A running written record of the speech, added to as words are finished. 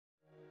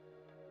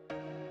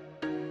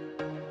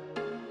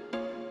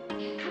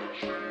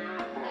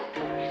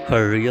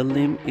Her real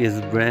name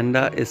is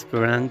Brenda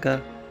Esperanca.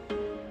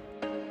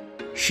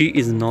 She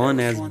is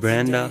known as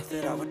Brenda.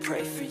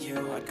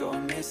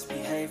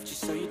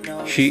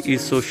 She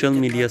is social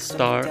media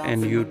star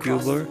and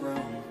YouTuber.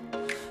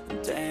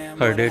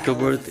 Her date of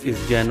birth is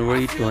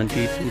January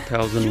 20,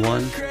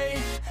 2001.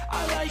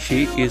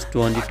 She is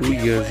 22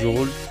 years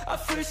old.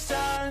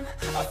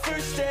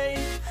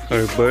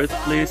 Her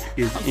birthplace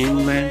is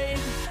England.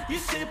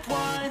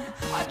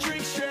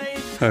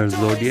 Her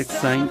zodiac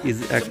sign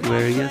is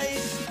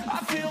Aquarius.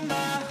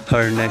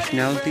 Her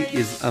nationality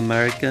is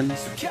American.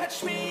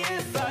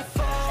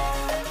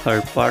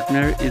 Her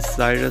partner is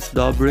Cyrus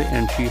Dobre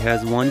and she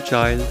has one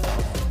child.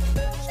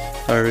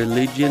 Her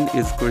religion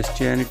is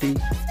Christianity.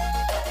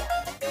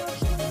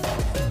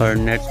 Her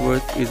net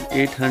worth is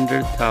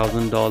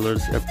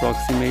 $800,000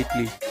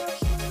 approximately.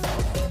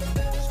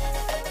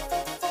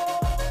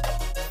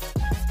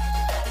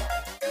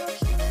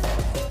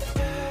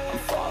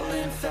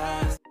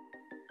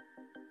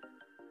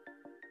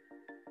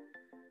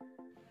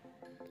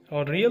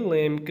 Her real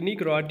name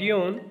Kinigra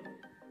Deon,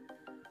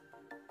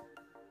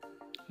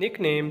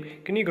 nickname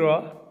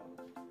Kinigra.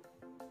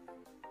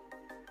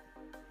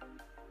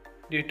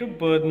 Date of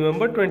birth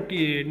November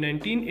 28,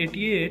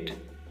 1988.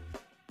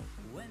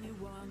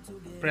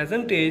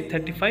 Present age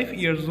 35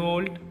 years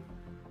old.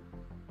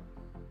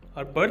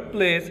 Her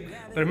birthplace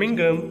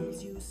Birmingham.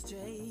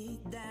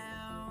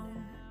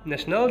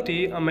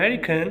 Nationality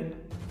American.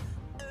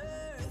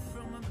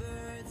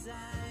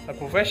 Her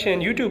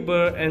profession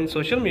YouTuber and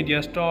social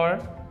media star.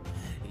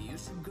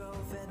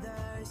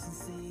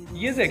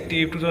 Years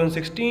active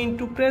 2016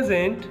 to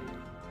present.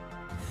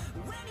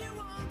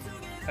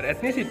 Her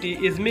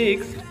ethnicity is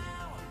mixed.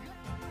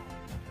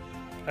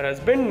 Her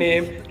husband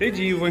name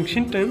Reggie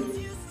Washington.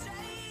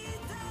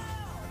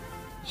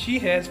 She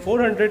has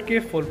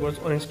 400k followers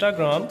on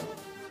Instagram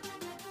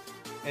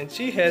and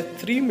she has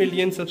 3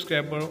 million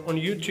subscribers on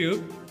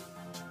YouTube.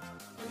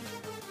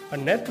 Her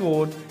net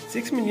worth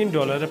 $6 million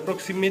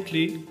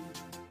approximately.